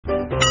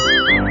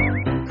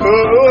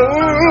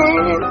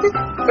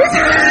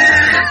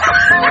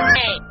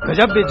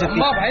गजब बेइज्जती।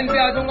 अम्मा बहन पे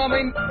आ जाऊंगा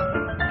मैं।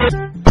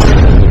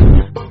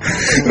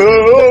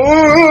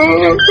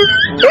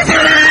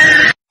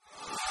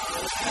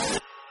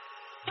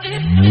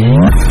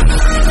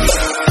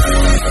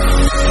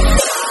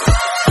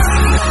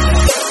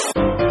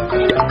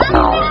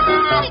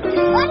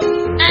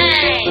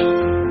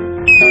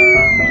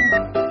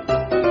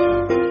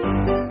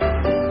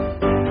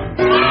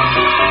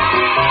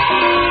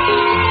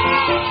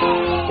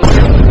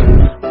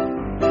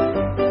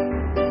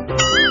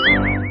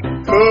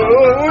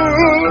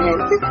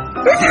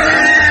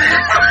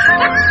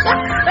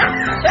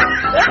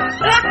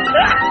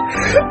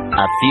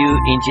 A few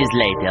inches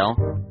later.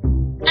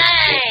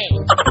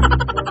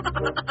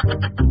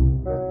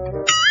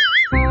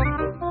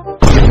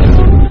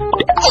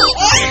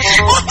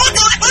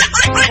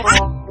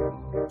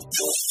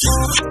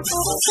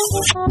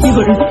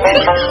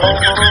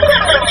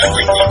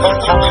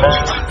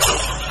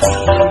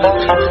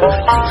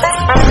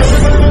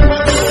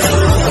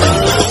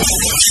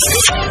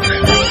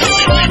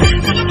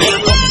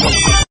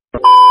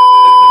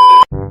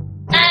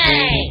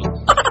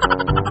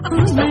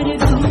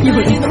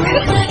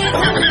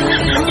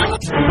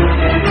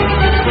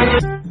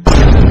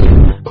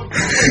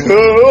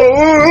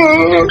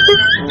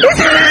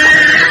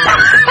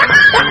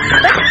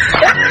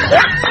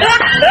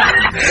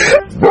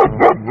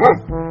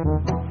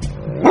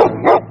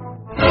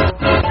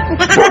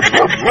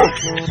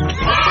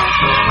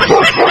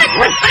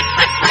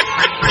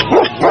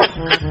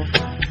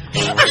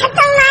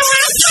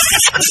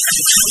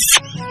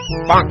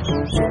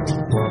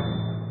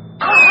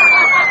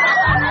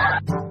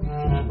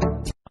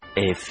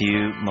 A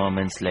few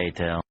moments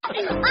later.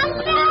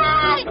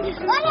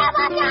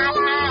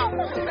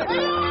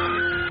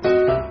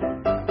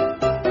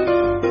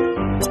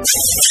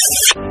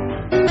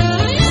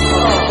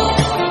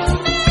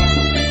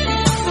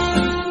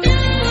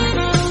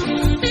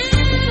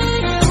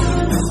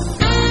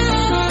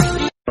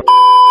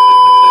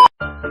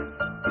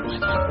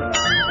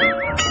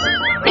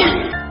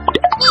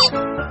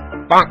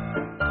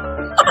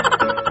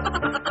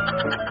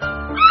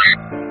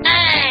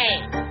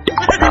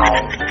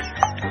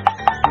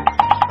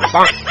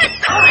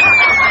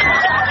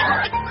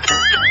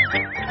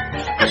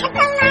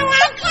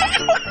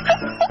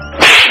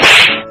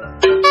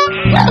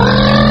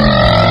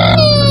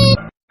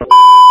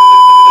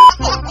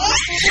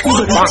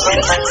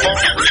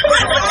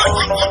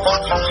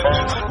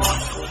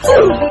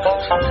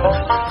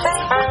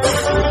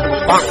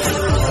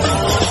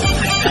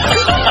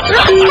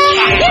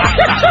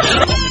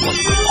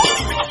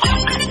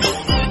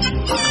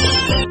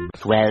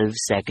 Twelve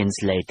seconds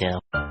later.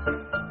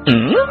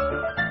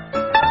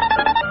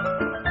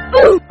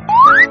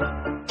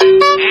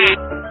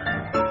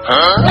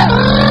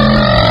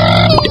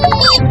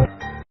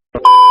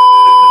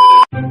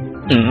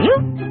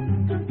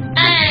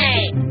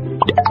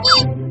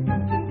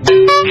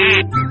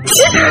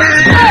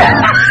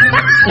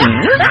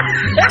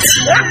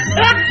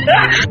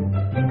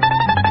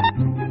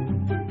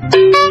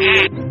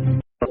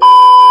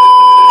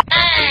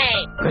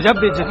 गजब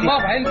बेइज्जती। अम्मा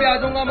बहन पे आ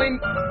जाऊंगा मैं।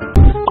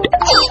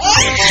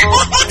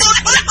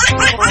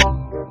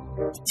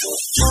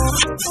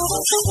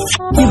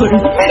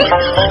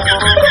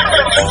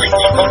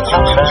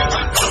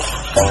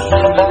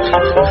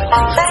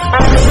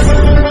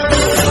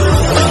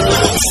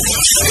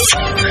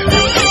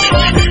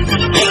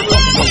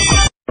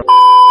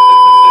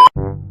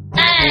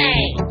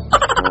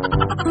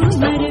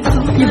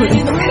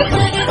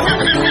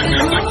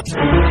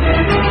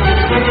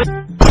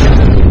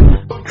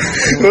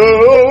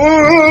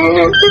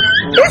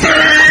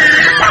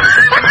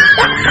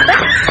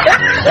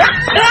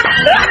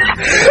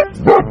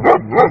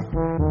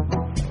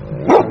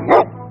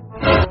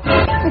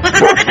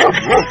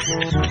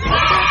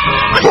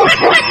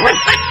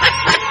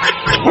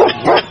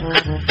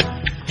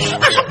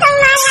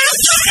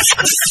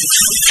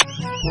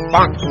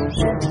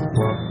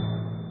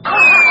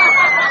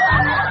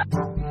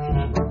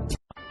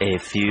 A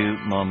few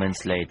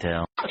moments later.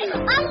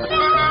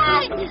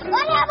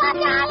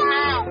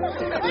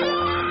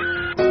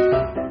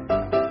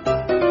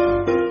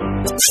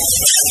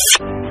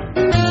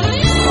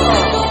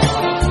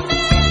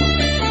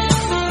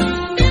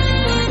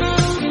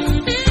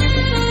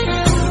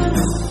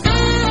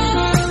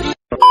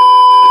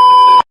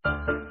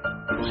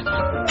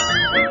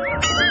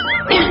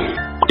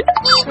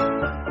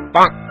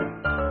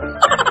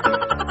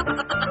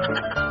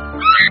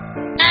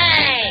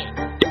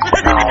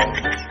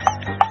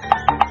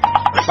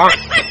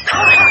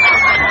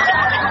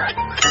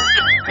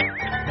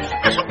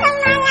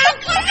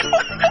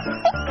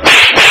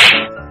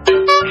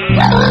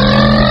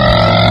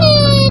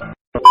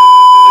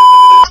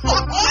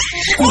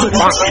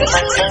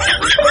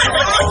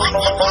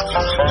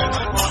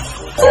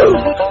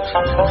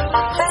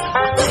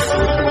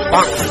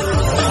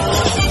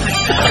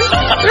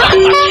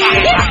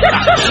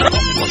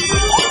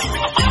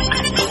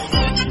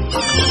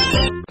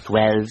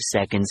 Twelve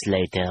seconds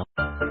later.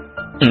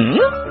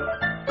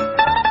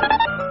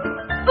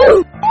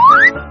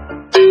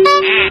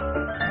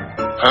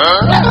 गजब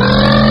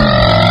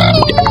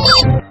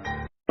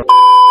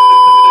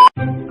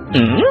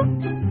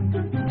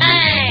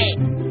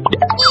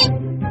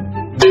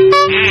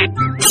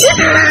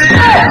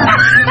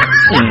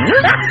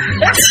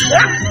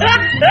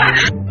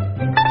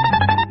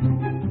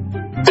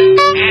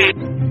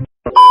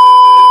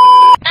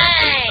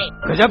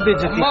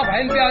बेइज्जती। अम्मा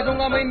बहन पे आ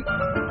जाऊंगा मैं।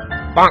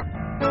 Bonk.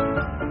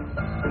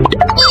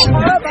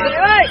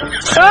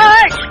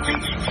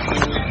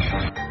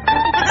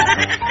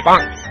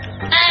 Bonk.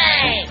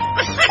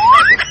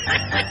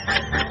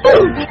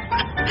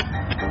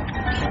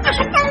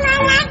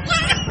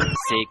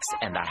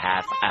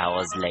 6.5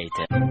 hours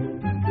later.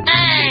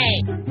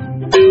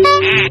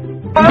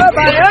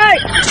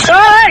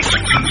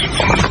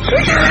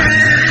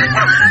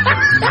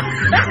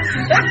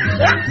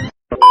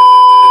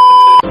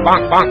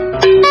 Bonk, bonk.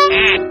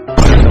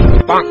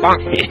 Bonk,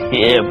 bonk.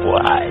 Yeah,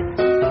 boy.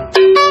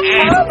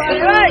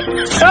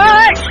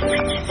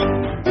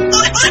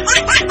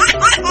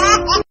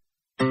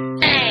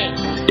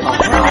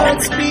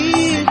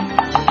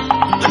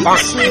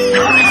 Bonk.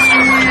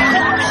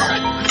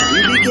 We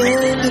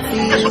began to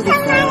feel the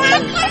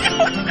fire.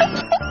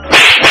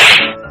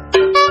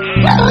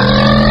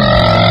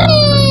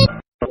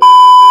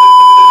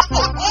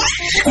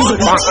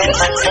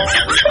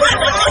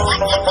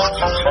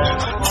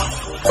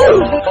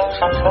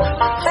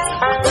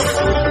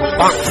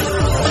 Bonk.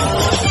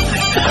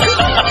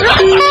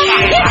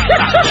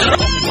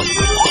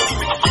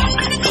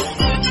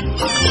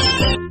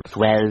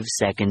 12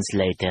 seconds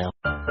later.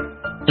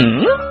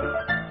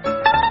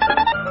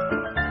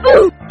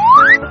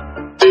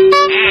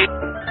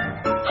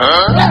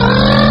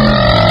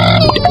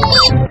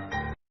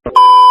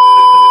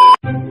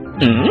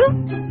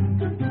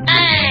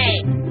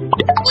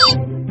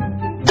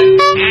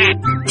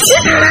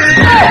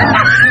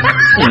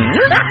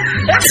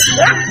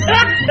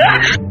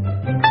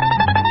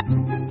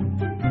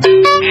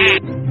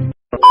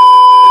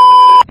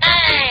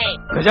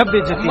 गजब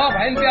बेइज्जती। अम्मा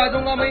बहन पे आ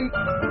जाऊंगा मैं।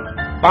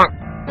 Bonk.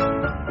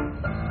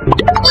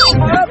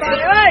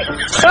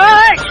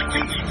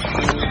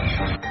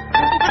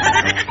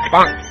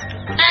 Bonk.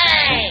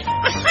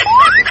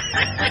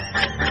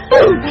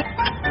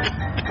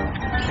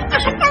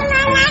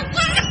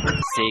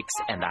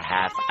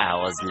 6.5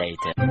 hours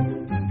later.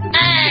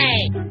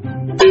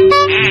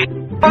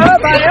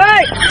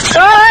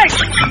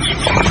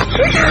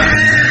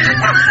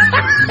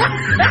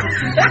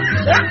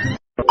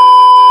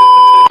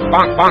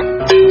 Bonk, bonk.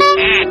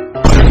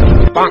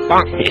 Bonk,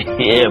 bonk.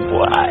 Yeah,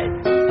 boy.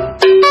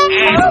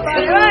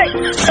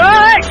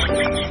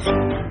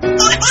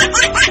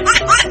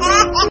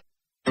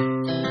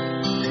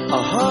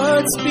 Our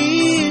hearts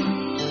beat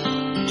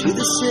to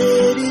the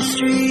city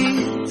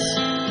streets.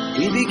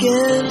 We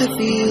began to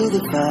feel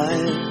the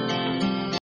fire.